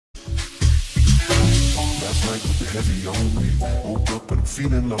night with the heavy on me. Woke up and I'm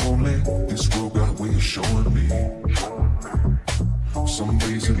feeling lonely. This world got a way of showing me. Some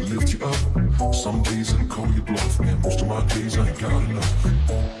days it'll lift you up, some days it'll call you bluff. Man, most of my days I ain't got enough. And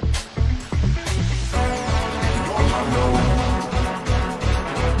all I know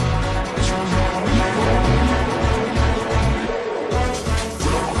is you're all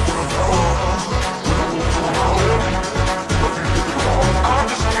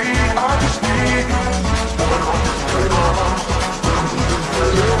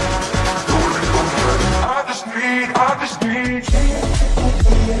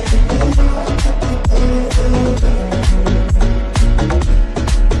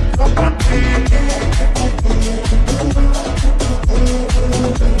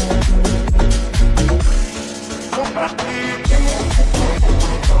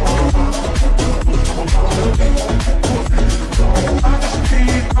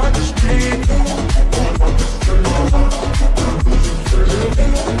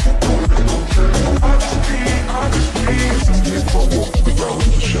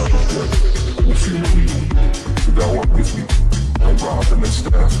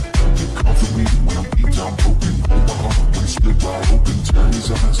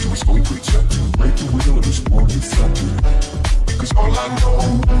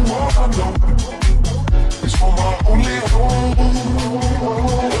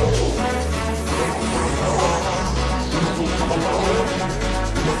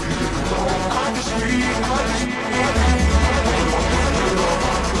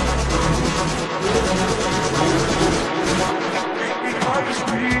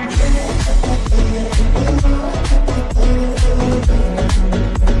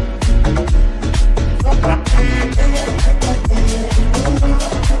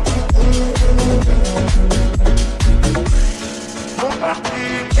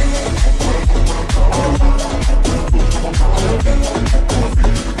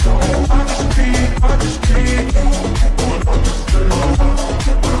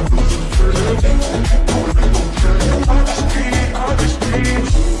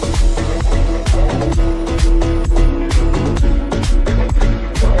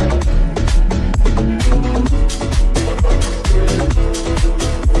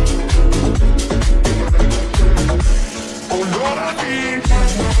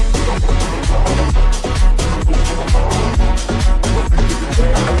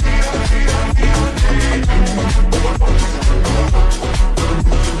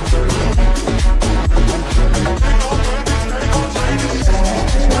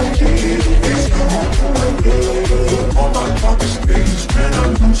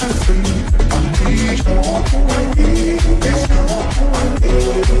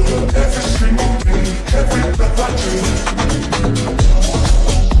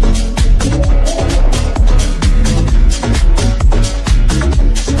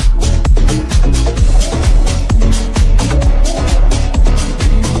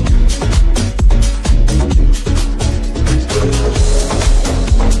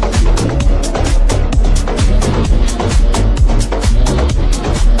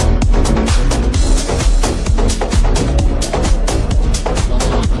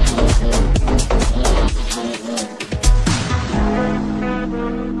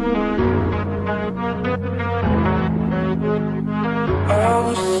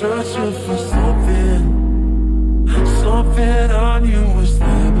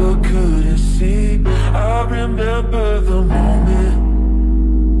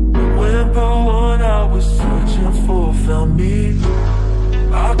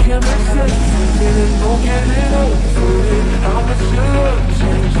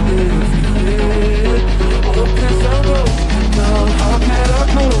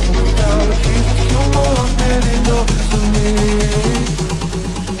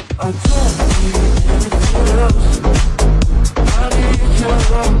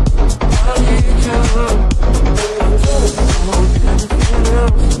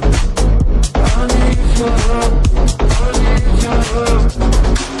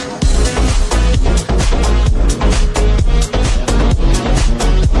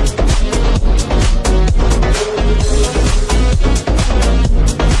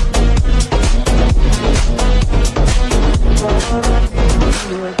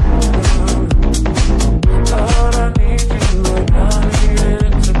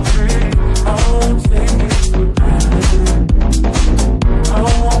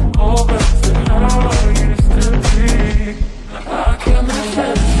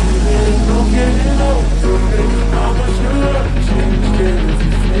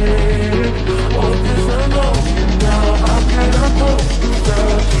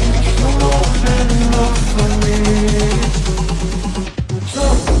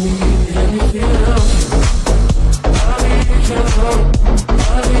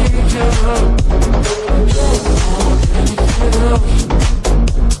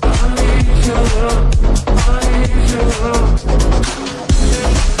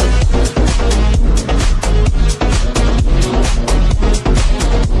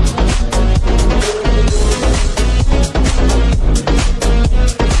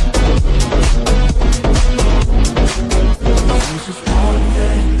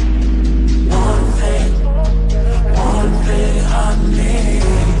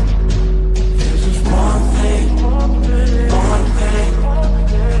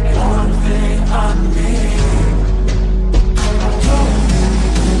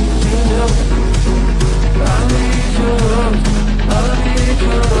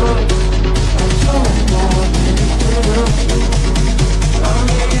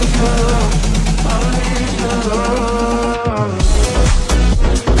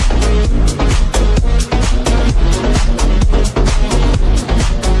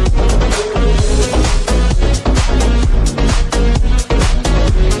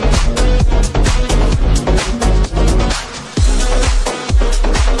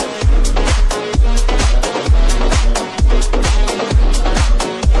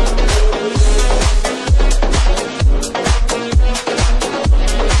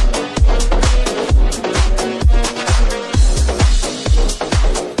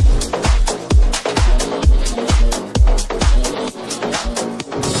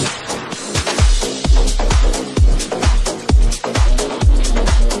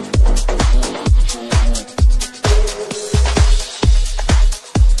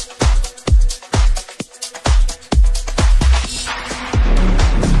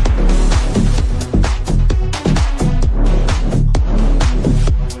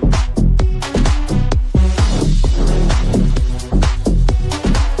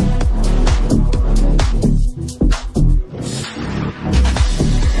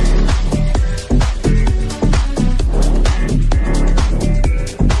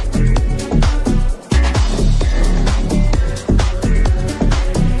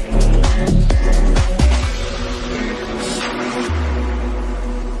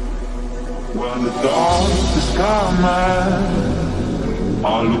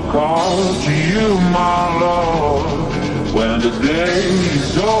I look out to you, my Lord, when the day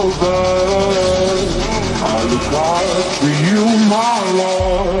is over. I look out to you, my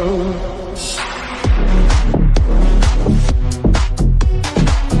Lord.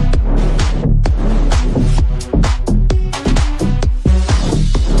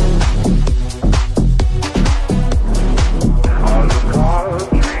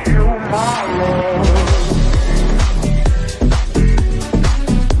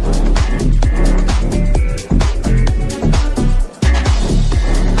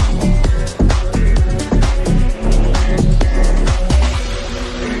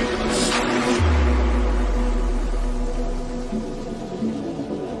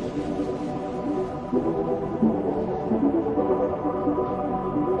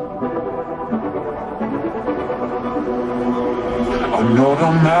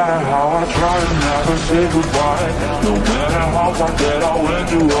 No matter how I try to never say goodbye, no matter how far that I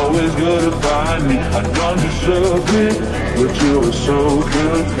went, you always good to find me. I don't deserve it, but you were so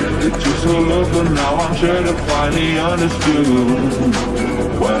good. It took so long, but now I'm sure to finally understood.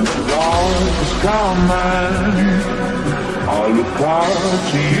 When the dawn is coming, I look out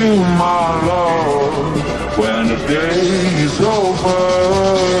to you, my Lord. When the day is over,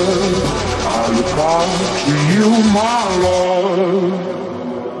 I look out to you, my Lord.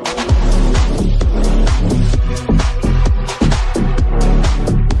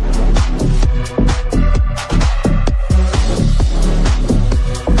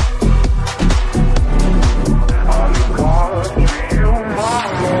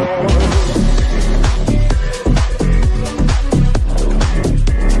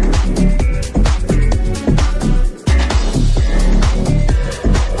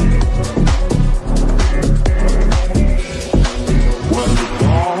 When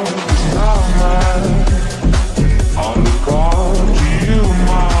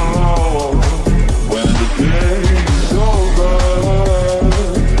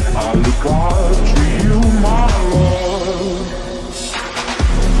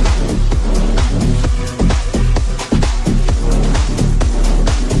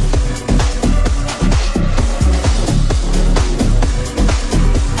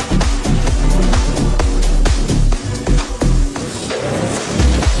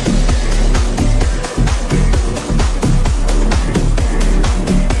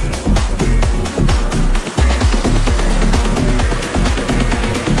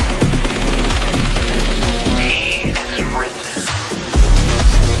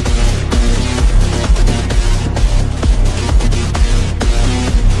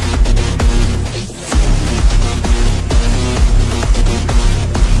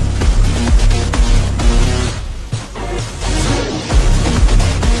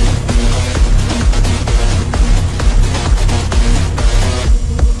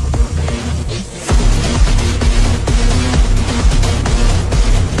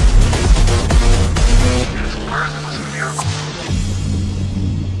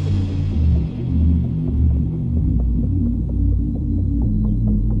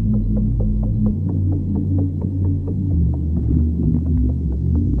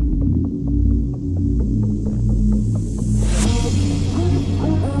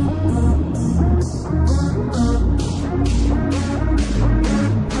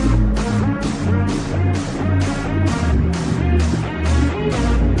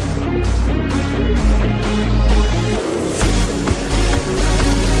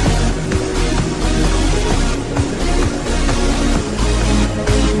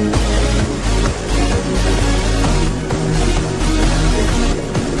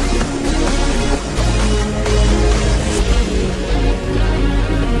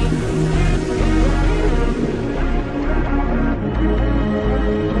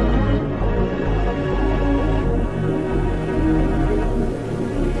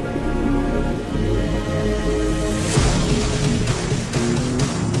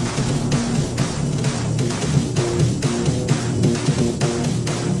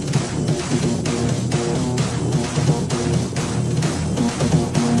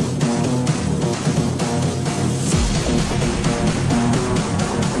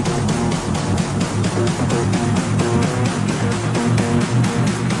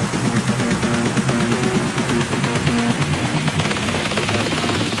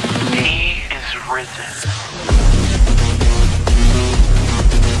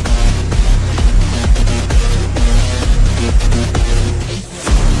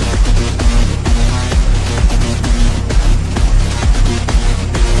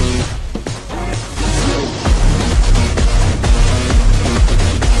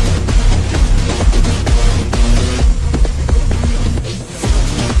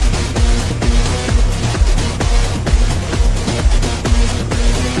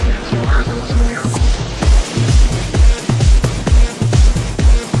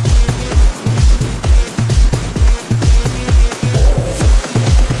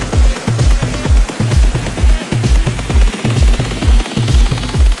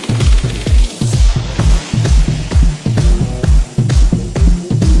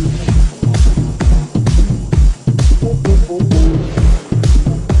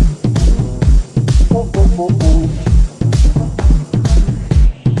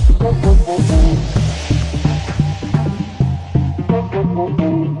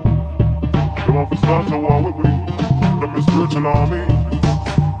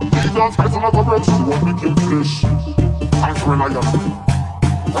dance, guys, another breath. She want me kill fish. I'm for lion.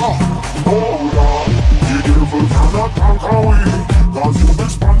 Oh Lord, the devil cannot conquer we, cause you will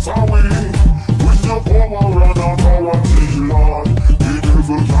sponsor we. With your power and authority, Lord. The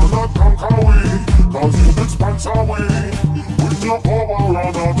devil cannot conquer we, cause you will sponsor we. With your power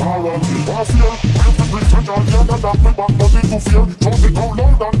and authority. Oh fear, if the preach and all the other me back nothing to fear. Shout it out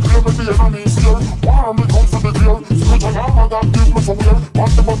loud and clear me the enemy's here. War me comes to the clear. Spiritual armor that give me from here.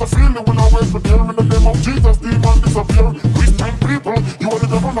 Want them on the feeling when I wait for there. In the name of Jesus, demon disappear. Christian people, you are the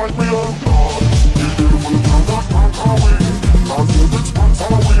devil like me. The devil cannot conquer we, cause you will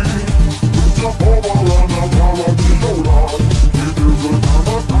sponsor we. With your power and authority, oh Lord. The devil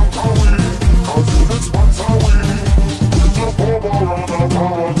cannot conquer we, cause you will sponsor we. With your power and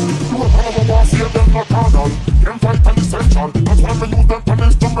authority. You will have a warfare, them not carnal. Them fight on essential. That's why we use them for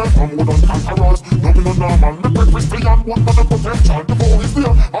instrument. And we don't conquer us. No me no normal. Me break Christian one for the potential. The war is there,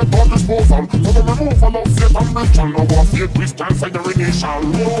 I thought disposal. For the removal of Satan ritual. No warfare, Christian segregation.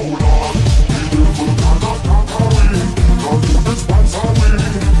 Oh Lord. The devil cannot conquer we, cause you will sponsor we.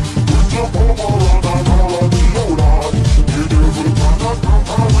 With your power and authority, oh Lord. The devil cannot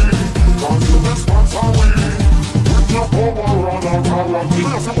conquer we, cause you will sponsor we. With your power and authority.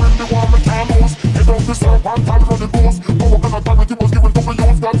 Listen when the war me can't lose. Get out the serpent and run the ghost. Power and authority was given to me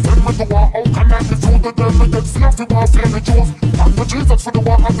youth. God send me to war. How can I defeat the devil? Get slaves to war, fear the Jews. Thank you Jesus for the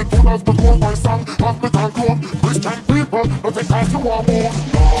war as it told us. But hold my song as me conclude. Christian people, but they can't do our move.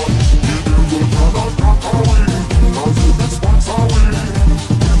 Lord, the devil cannot conquer we, cause you will sponsor we.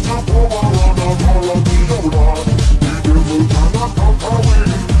 With your power and authority, oh Lord. The devil cannot conquer we,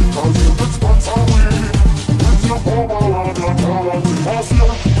 cause you will sponsor we. With your power and authority. Oh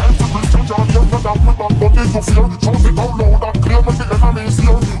fear, time to Christian John, you're not that me back, but need to fear. Shout it out loud and clear me the enemy's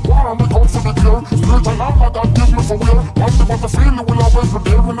here. War me comes to the clear. Spiritual armor that give me for wear. One thing about the feeling will always be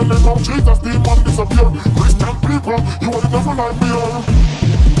there. In the name of Jesus, demon disappear. Christian people, you are the devil like me.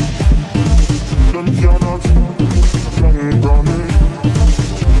 Them cannot conquer me.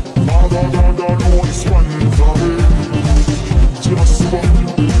 Mother, no it's one for me. Just one.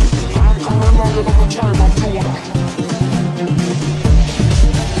 Conquer me, mother, the tribe of Judah.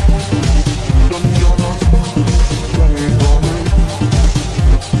 Them cannot conquer me.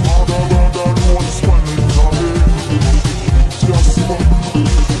 Mother, no it's one for me. Just one.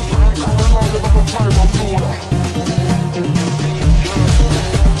 Conquer me, mother, the tribe of Judah.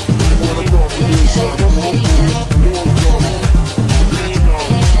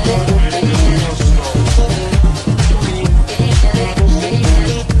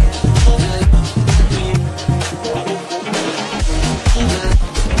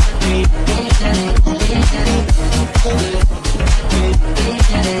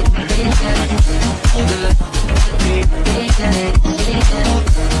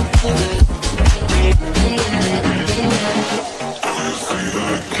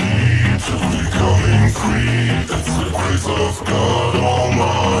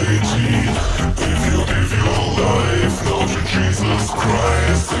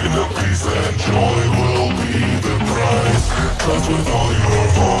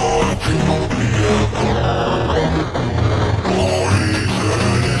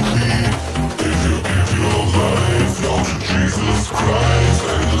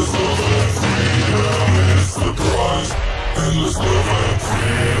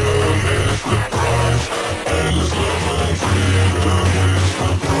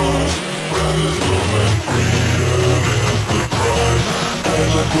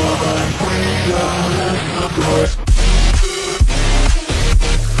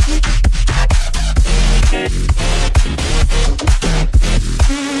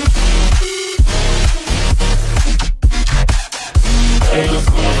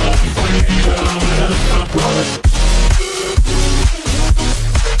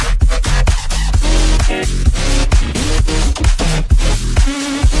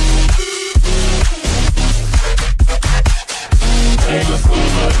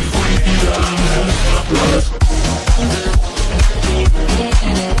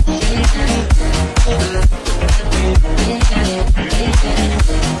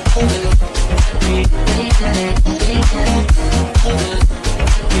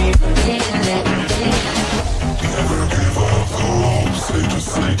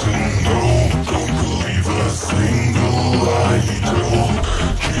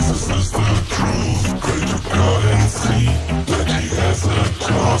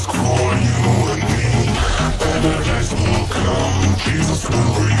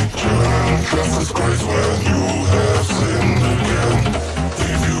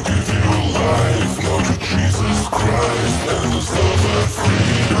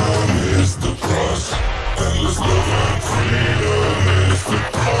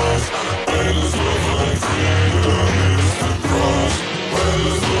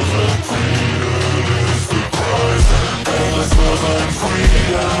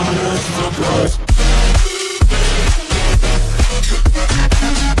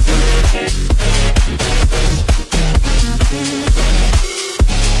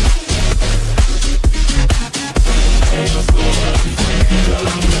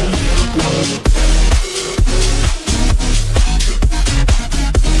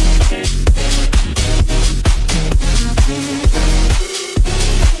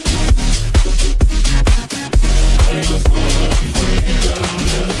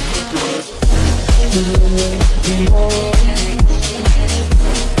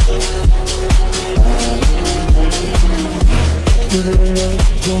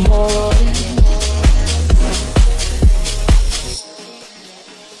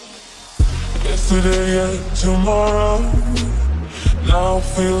 Yesterday and tomorrow now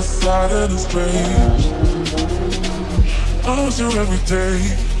feel sad and strange. I was here every day,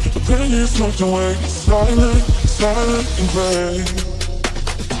 but then you smoked away. Silent, silent and gray.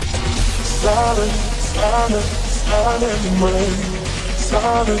 Silent, silent, silent and gray.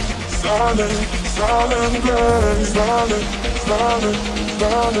 Silent, silent, silent and gray. Silent, silent,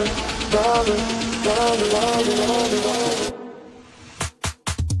 silent, silent, silent, silent.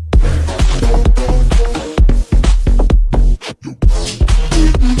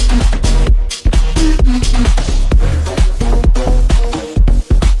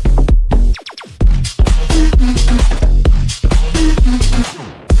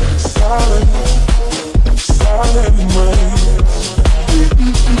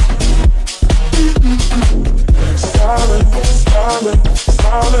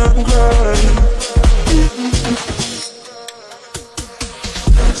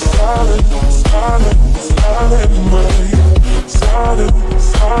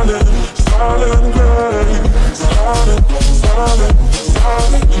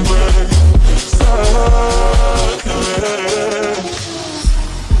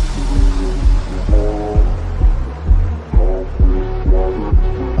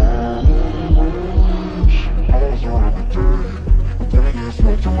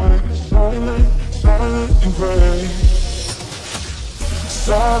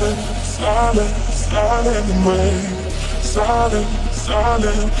 Silent gray, silent,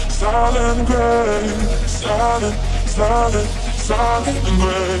 silent, silent and gray, silent, silent, silent,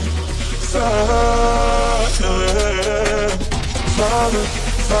 silent, silent,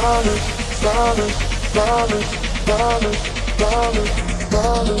 silent, silent, silent,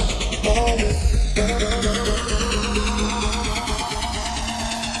 silent.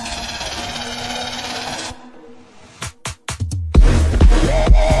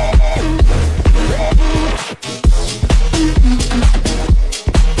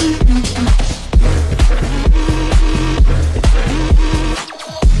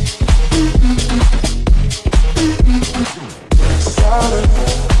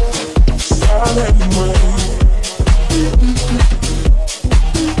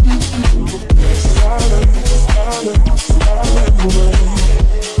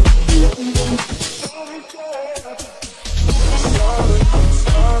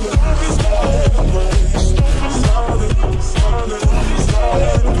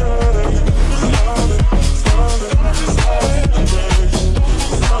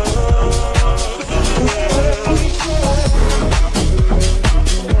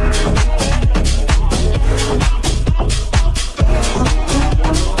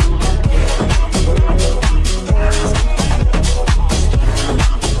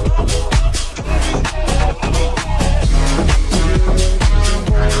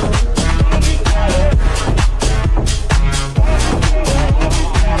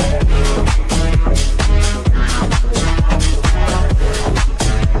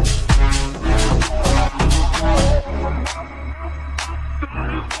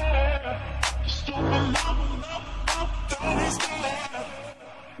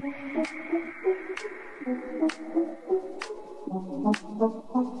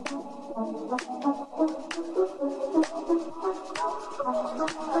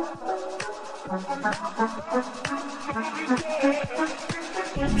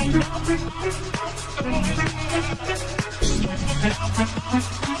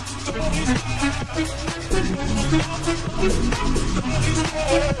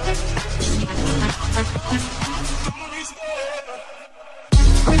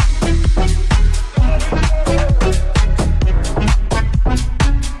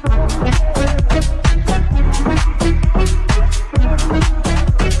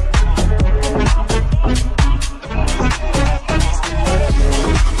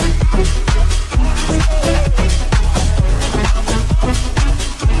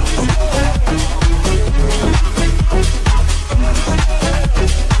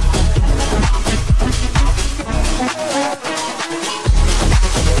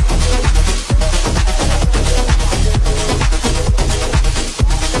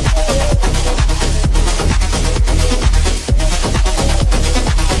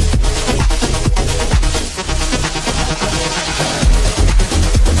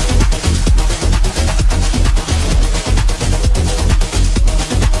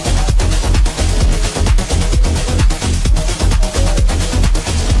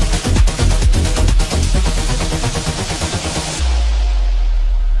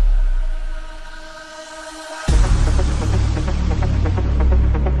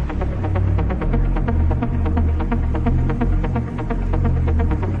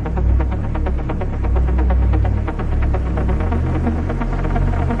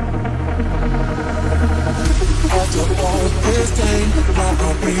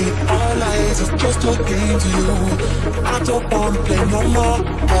 just a game to you. I don't wanna play no more.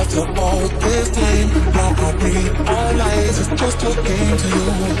 After all this time, now I realize it's just a game to you.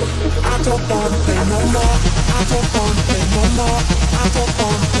 I don't wanna play no more. I don't wanna play no more. I don't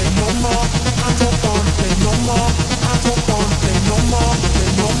wanna play no more. I don't wanna play no more. I don't wanna play no more. Play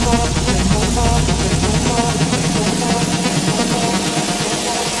no more. Play no more. Play no more. Play no more. Play no more.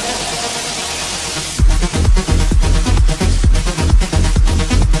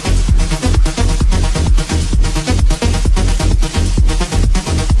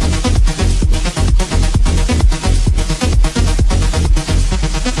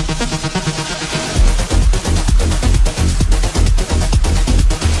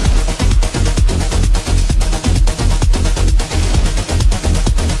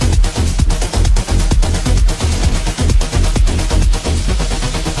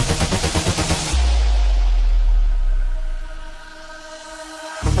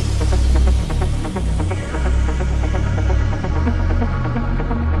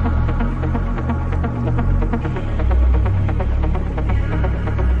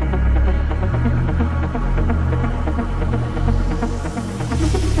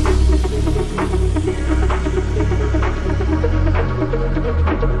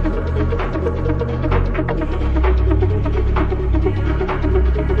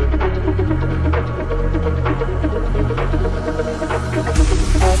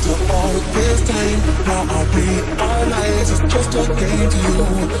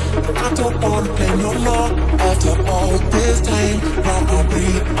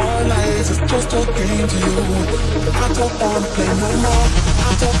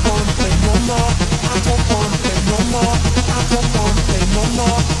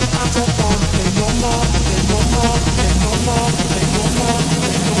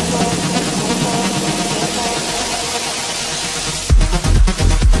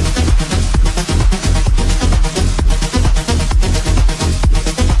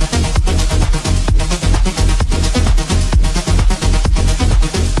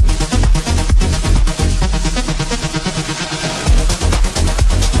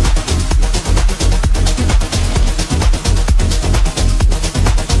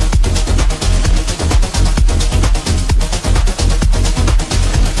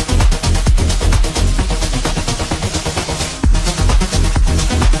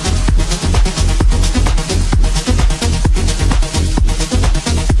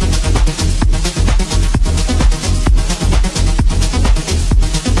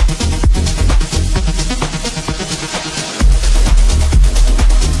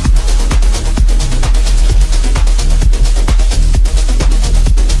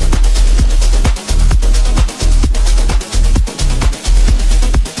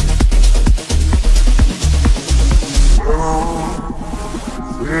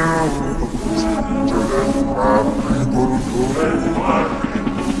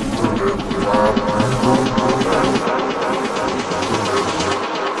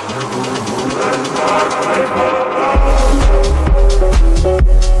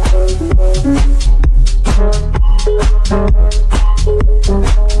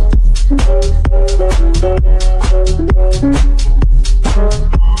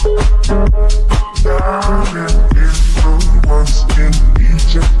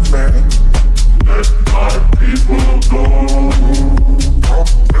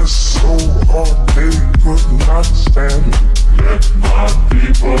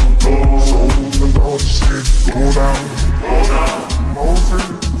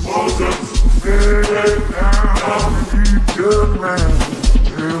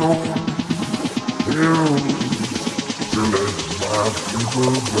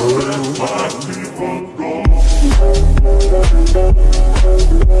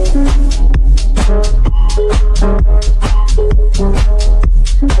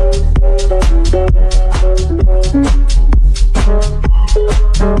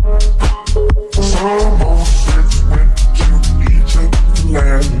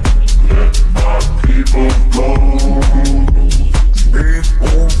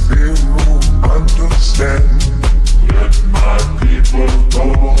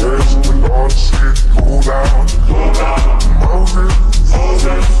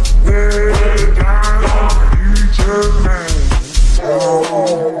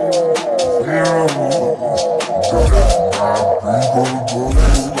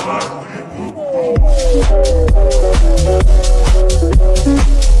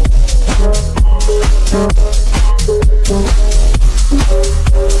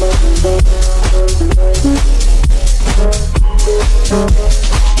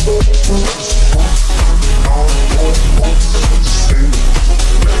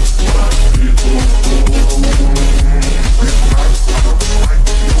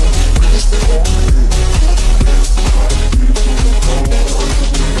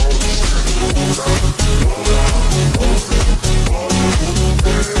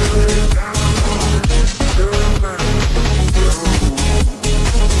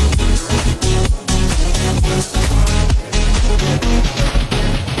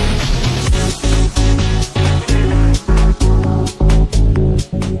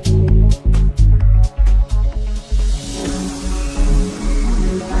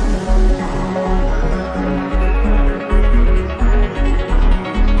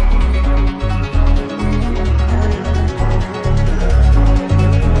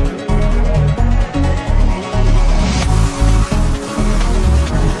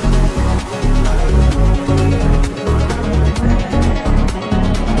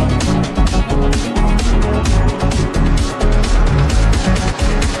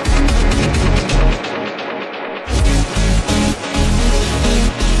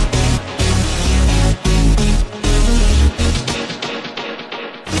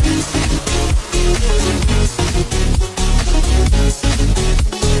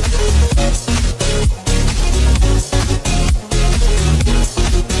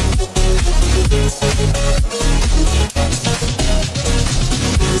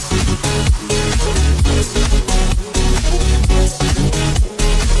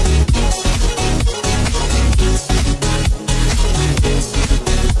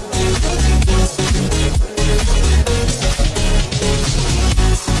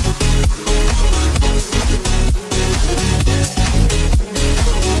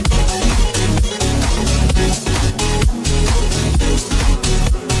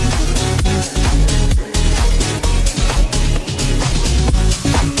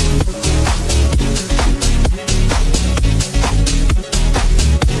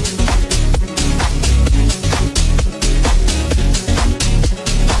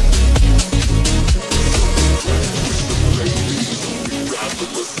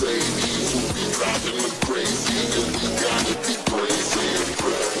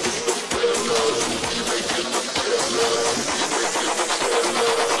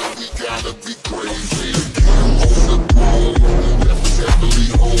 wanna be crazy. On the throne, left us happily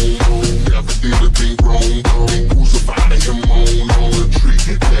home. Never did a thing wrong. They crucified him on a tree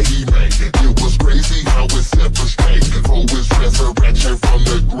that he made. It was crazy how it set the stage for his resurrection from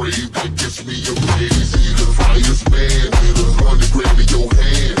the grave. That gets me amazed. He's the flyest man with a 100 grand in your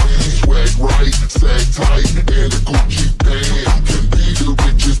hand. Swag right, sag tight, and a Gucci band. You can be the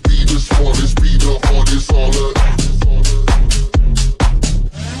richest, be the smartest, be the hardest, all of that.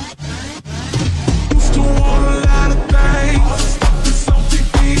 Used to want a lot of things. It's on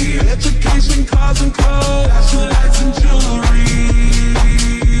TV, education, cars and clothes, fashion lights and jewelry.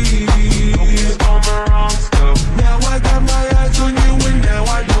 Focused on the wrong stuff. Now I got my eyes on you, and now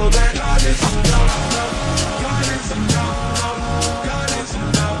I know that God is enough. God is enough. God is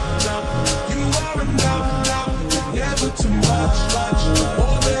enough. You are enough. Never too much.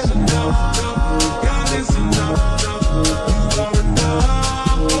 More than enough. God is enough. You are enough.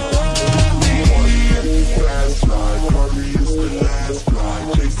 Fast life, hardly is the last flight.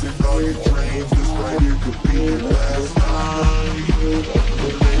 Chasing all your dreams, this right here could be your last night.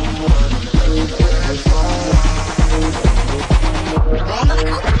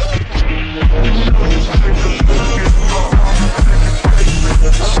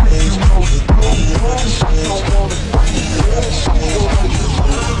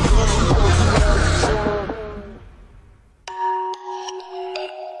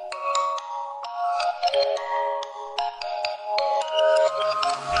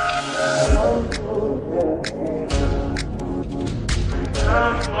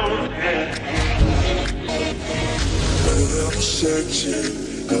 Searching,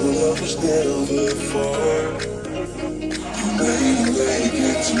 your love was never far. You made a way to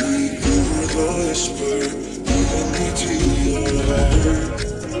get to me. You were the whisper, leading me to your heart.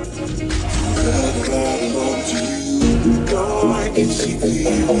 Forever I belong to you. Now I can see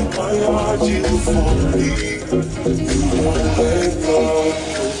clearly my heart, you for me. You won't let go.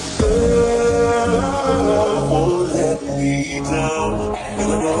 Love won't let me down. And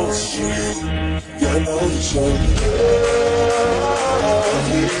I know it's true. Yeah, I know it's true.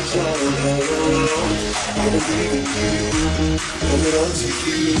 Holding on to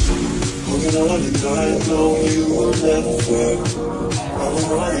you, holding on, and I know you will never fall. All I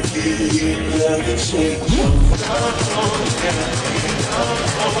wanna be, you never change.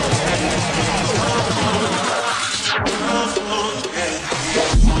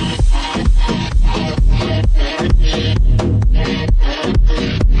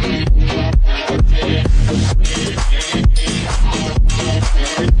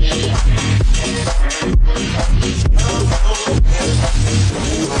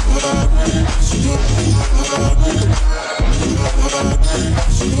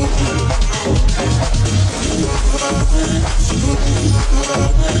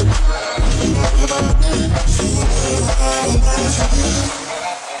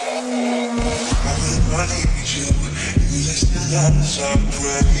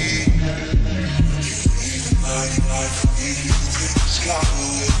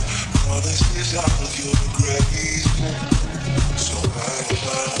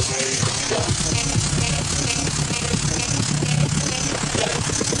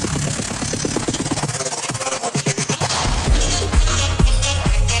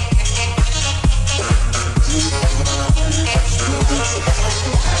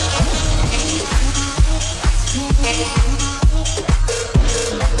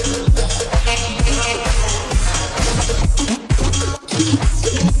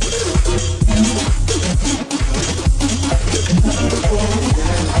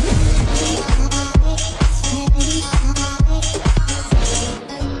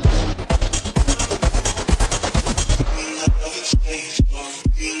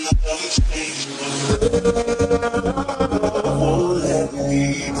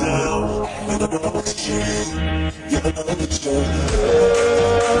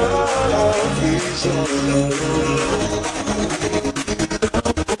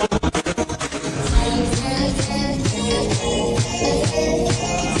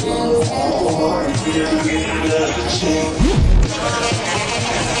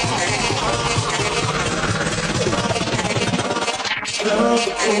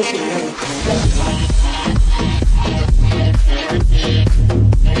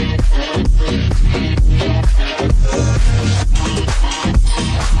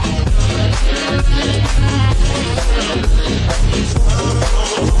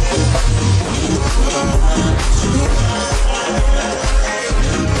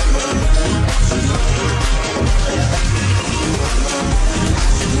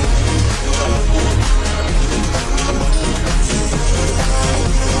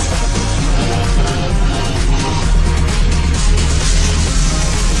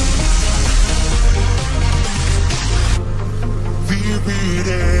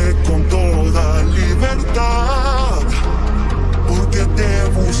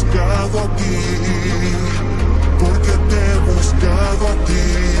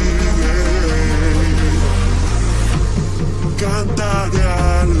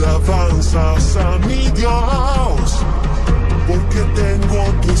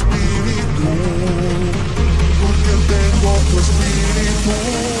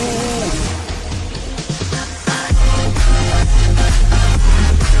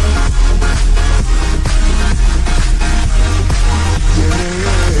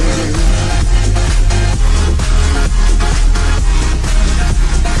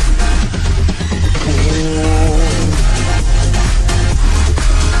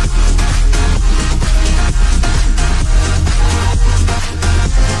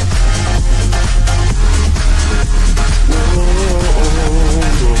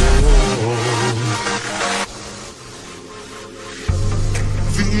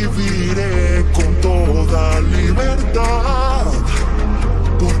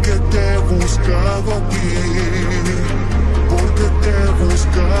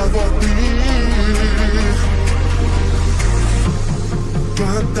 dedicado a ti.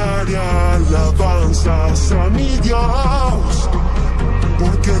 Cantaré alabanzas a mi Dios,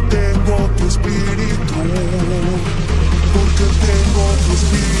 porque tengo tu espíritu, porque tengo tu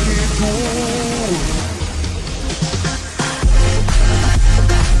espíritu.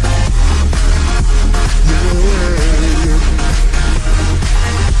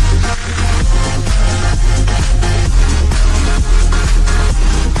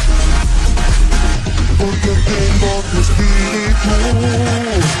 Porque tengo tu espíritu.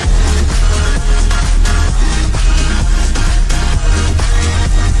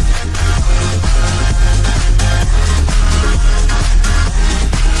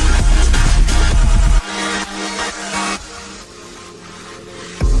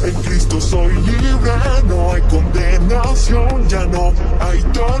 En Cristo soy libre, no hay condenación, ya no hay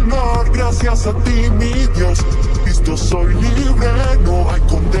dolor, gracias a ti mi Dios. Cristo soy libre, no hay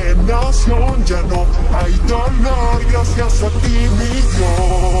condenación, ya no hay dolor, gracias a ti mi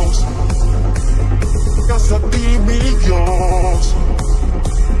Dios. Gracias a ti mi Dios.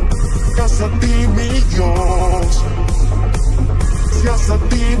 Gracias a ti mi Dios. Gracias a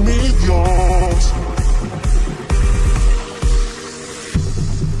ti mi Dios.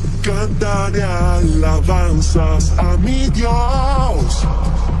 Cantaré alabanzas a mi Dios,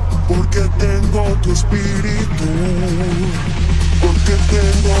 porque tengo tu espíritu, porque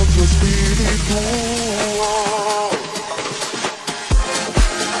tengo tu espíritu.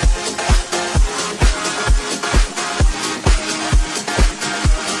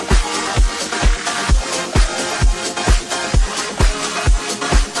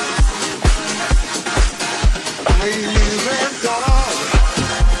 Hay libertad.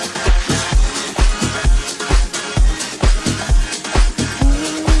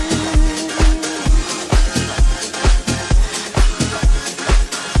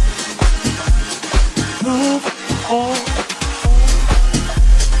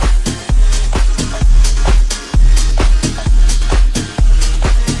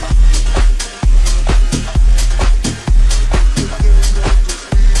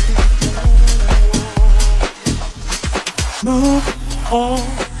 Move on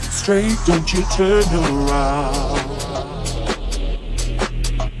straight, don't you turn around.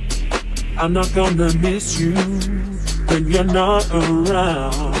 I'm not gonna miss you when you're not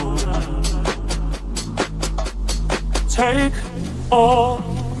around. Take or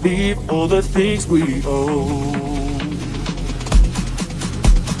leave all the things we owe.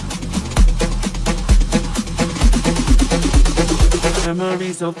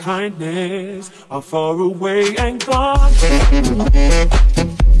 Memories of kindness are far away and gone.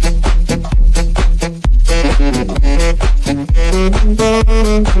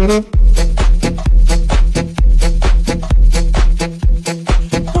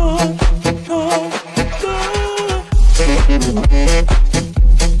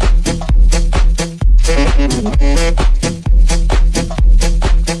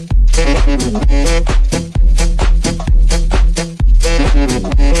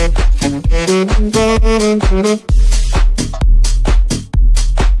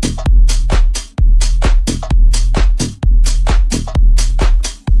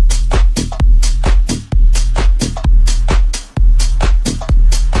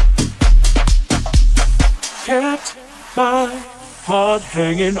 Kept my heart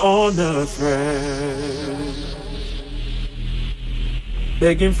hanging on a thread,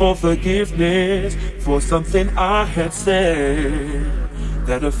 begging for forgiveness for something I had said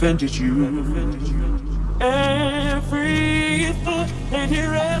that offended you. Every thought and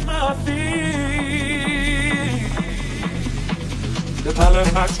here at my feet, the pile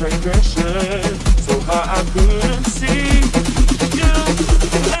of my transgression, so high I couldn't see. You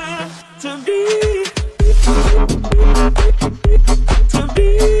lied to me. To me, to me,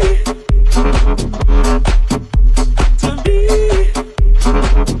 to me.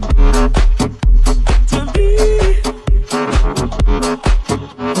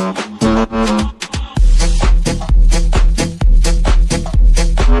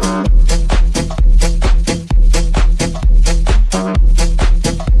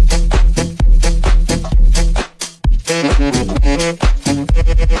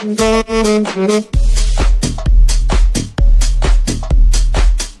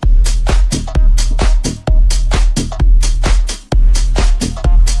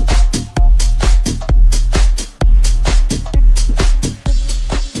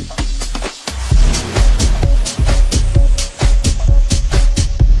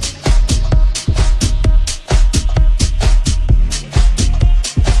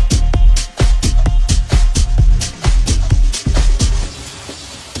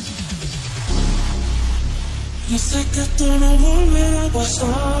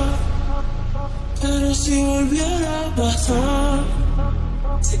 pasar, pero si volviera a pasar,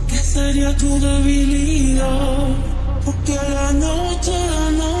 sé que sería tu debilidad, porque la noche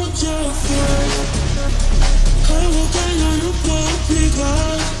fue algo que yo no puedo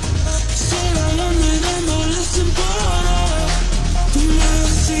explicar. Sola la mirándole sin parar, tú me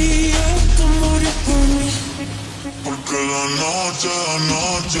decías que morías por mí, porque la noche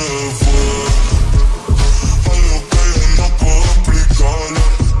fue algo que yo no puedo explicar.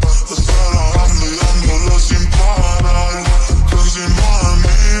 Estar hablando y dándole sin parar, tú encima de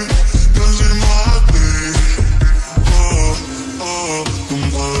mí, yo encima de ti. Tú me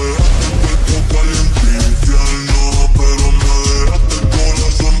dejaste cuerpo caliente infierno, pero me dejaste el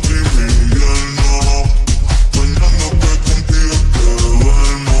corazón frío invierno. Soñando que contigo es que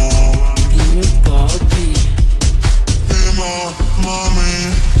duermo. dime papi. Dime, mami,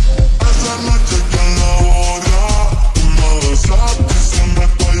 esa noche que en la borra tú me besaste y se me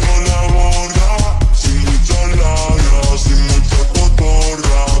cayó la borra. Sin mucha labia, sin mucha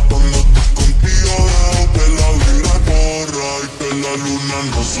cotorra. Cuando estoy contigo dejo que la vibra corra y que la luna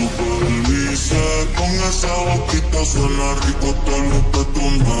no supervise. Con esa boquita suena rico todo lo que tú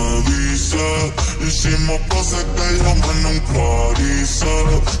me dices. Hicimos cosas que yo me neutralice.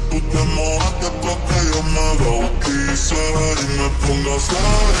 Tú te mojaste pa' que yo me bautice y me ponga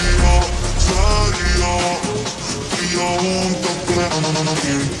serio, serio. Y yo juntos creamos un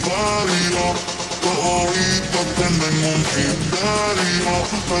imperio. Toditos tienen un criterio,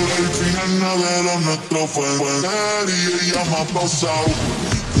 pero el final de lo nuestro fue serio. Y ya me ha pasado,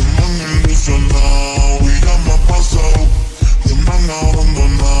 que me han ilusionado. Y ya me ha pasado, que me han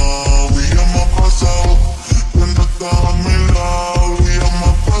abandonado. Y ya me ha pasado, que no estaba a mi lado. Y ya me ha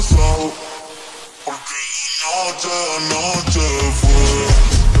pasado, porque la noche fue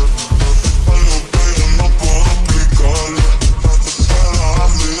algo que yo no puedo explicar. Estar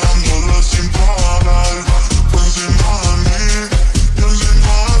hablando y dándole sin parar, tú encima de mí, yo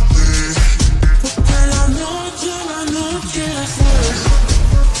encima de ti. Porque la noche fue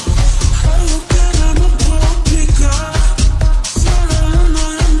algo que yo no puedo explicar. Solo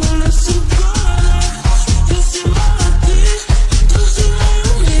dándole sin parar, yo encima de ti, tú encima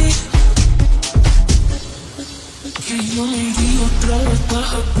de mí. Que yo me iría otra vez pa'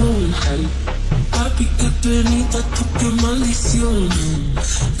 Japón. Papi, qué penita, tú qué maldición.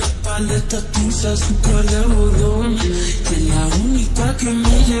 La paleta dulce, azúcar de algodón, que es la única que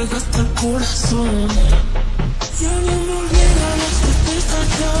me llega hasta el corazón. Ya no me olvida las que te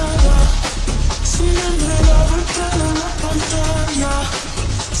estallaba, su nombre la vuelta en la pantalla.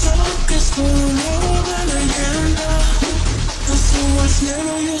 Sabes que es un nuevo de leyenda. Yo subo al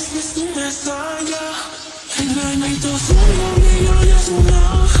cielo y es su mesaya. El granito suyo brillo y es un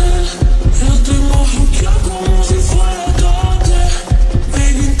ángel. Yo tengo juqueado como si fuera tarde.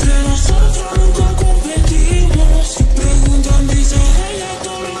 Baby, entre nosotros nunca competimos. Si preguntan, dicen ella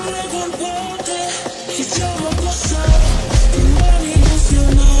todo lo recordaste. Y ya va a pasar, me han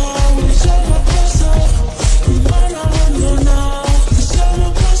ilusionado. Y ya va a pasar, me han abandonado. Y ya va a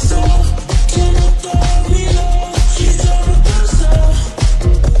pasar, que no te olvido. Y ya va a pasar,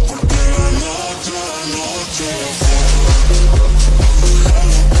 Porque la noche fue algo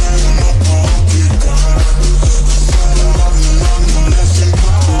que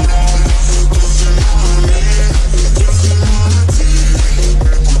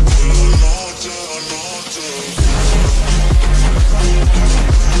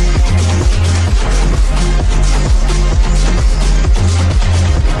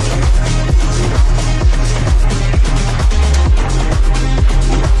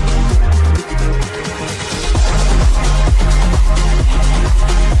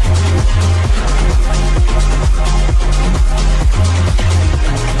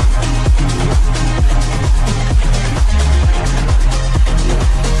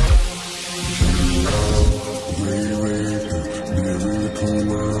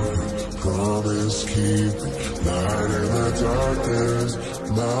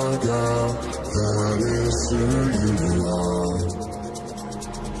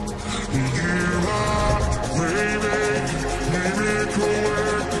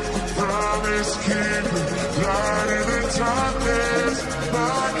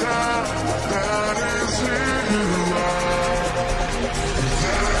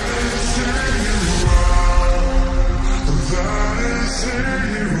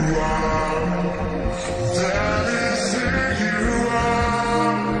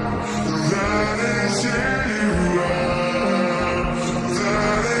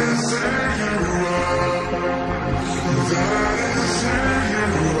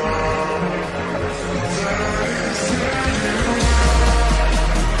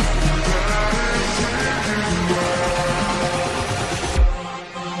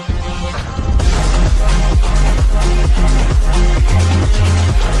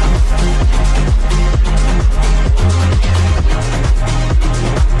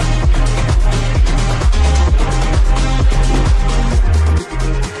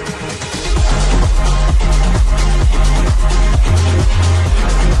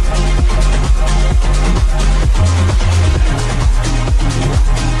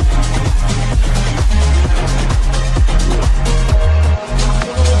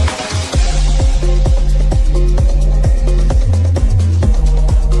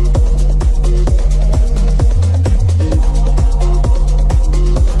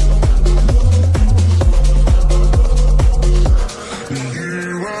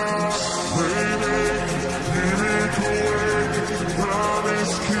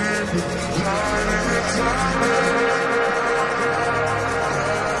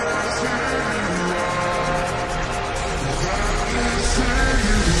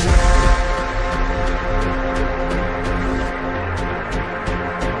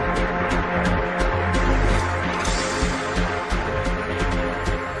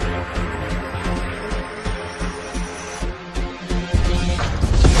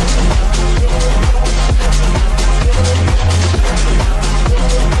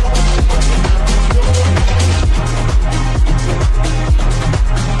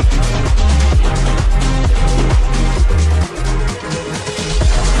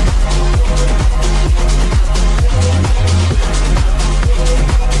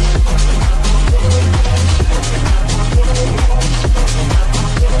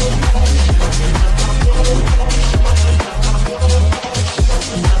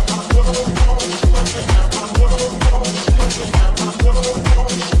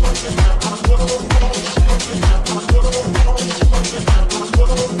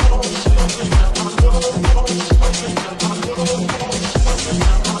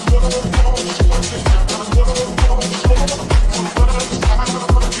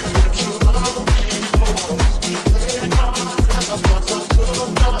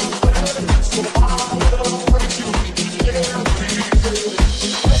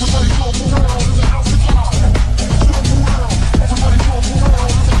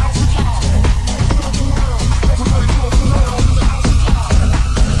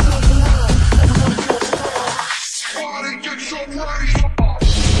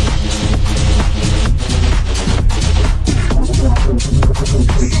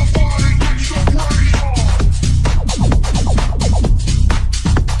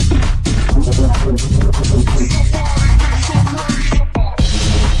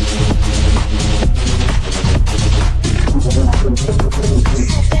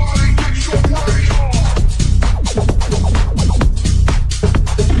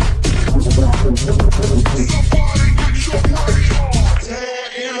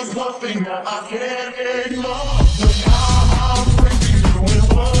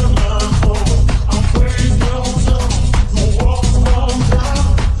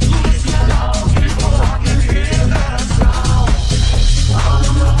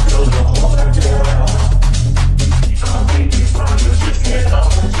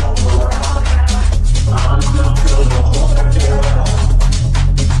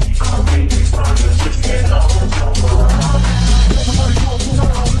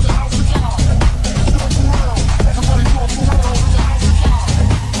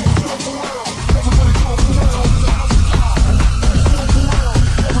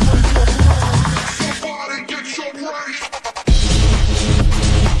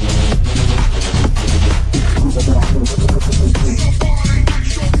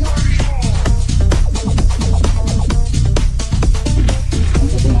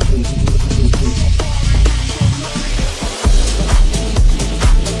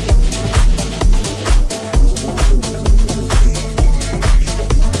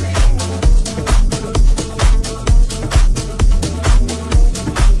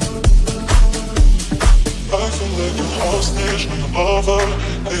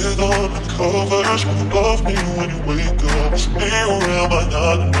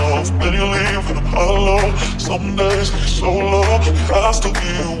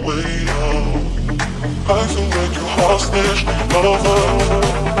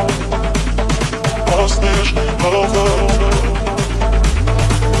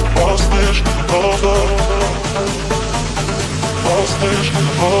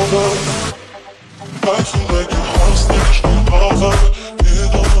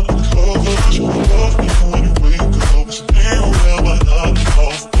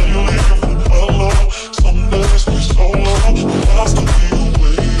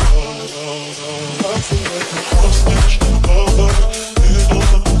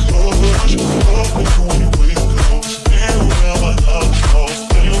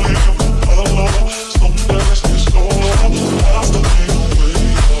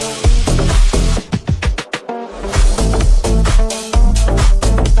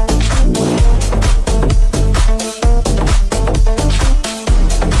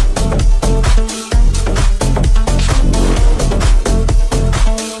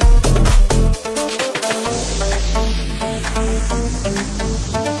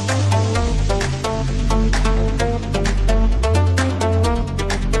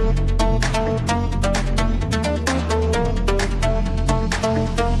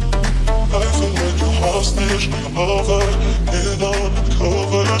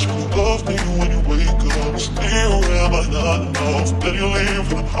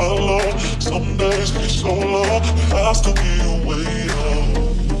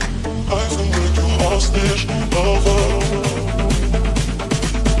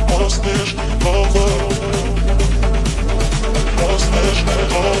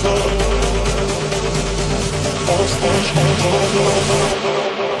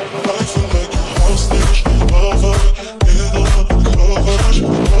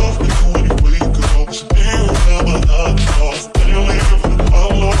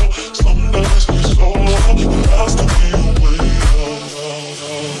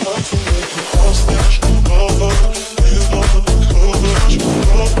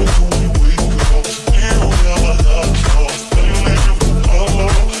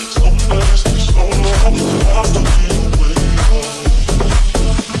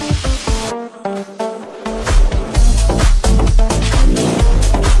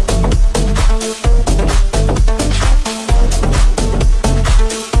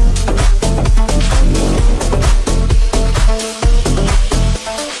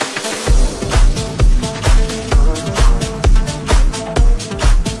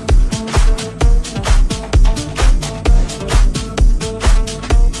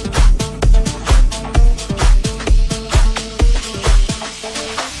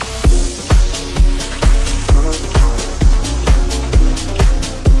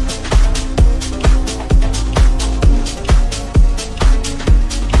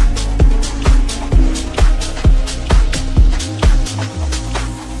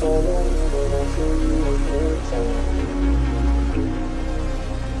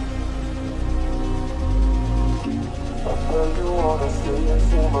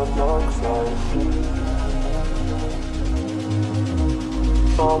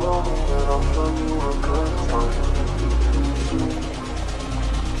Follow me and I'll show you a good time.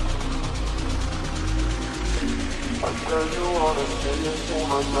 I said you wanna stay into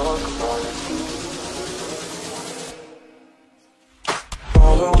my dark side.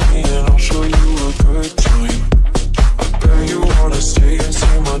 Follow me and I'll show you a good time. I bet you wanna stay into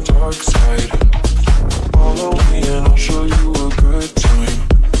my dark side.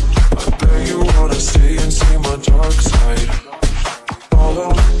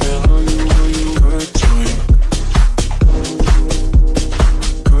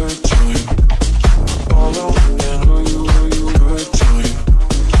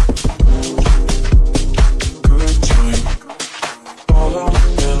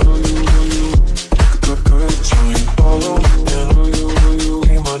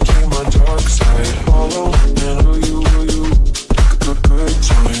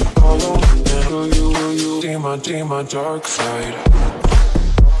 my dark side.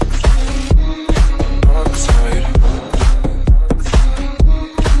 Dark side.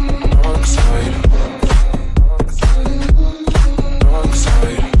 Dark side. Dark side. Dark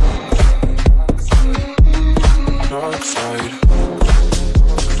side. Dark side.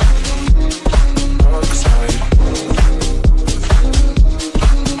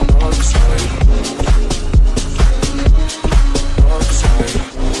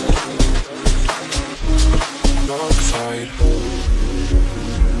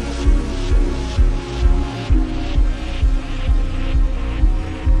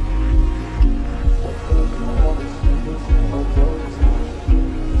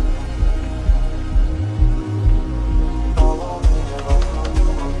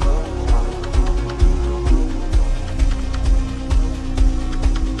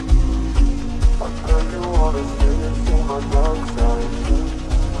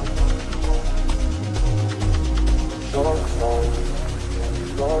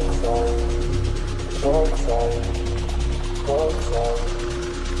 Dark side. Dark side.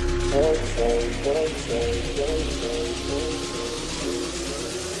 Dark side. Dark side.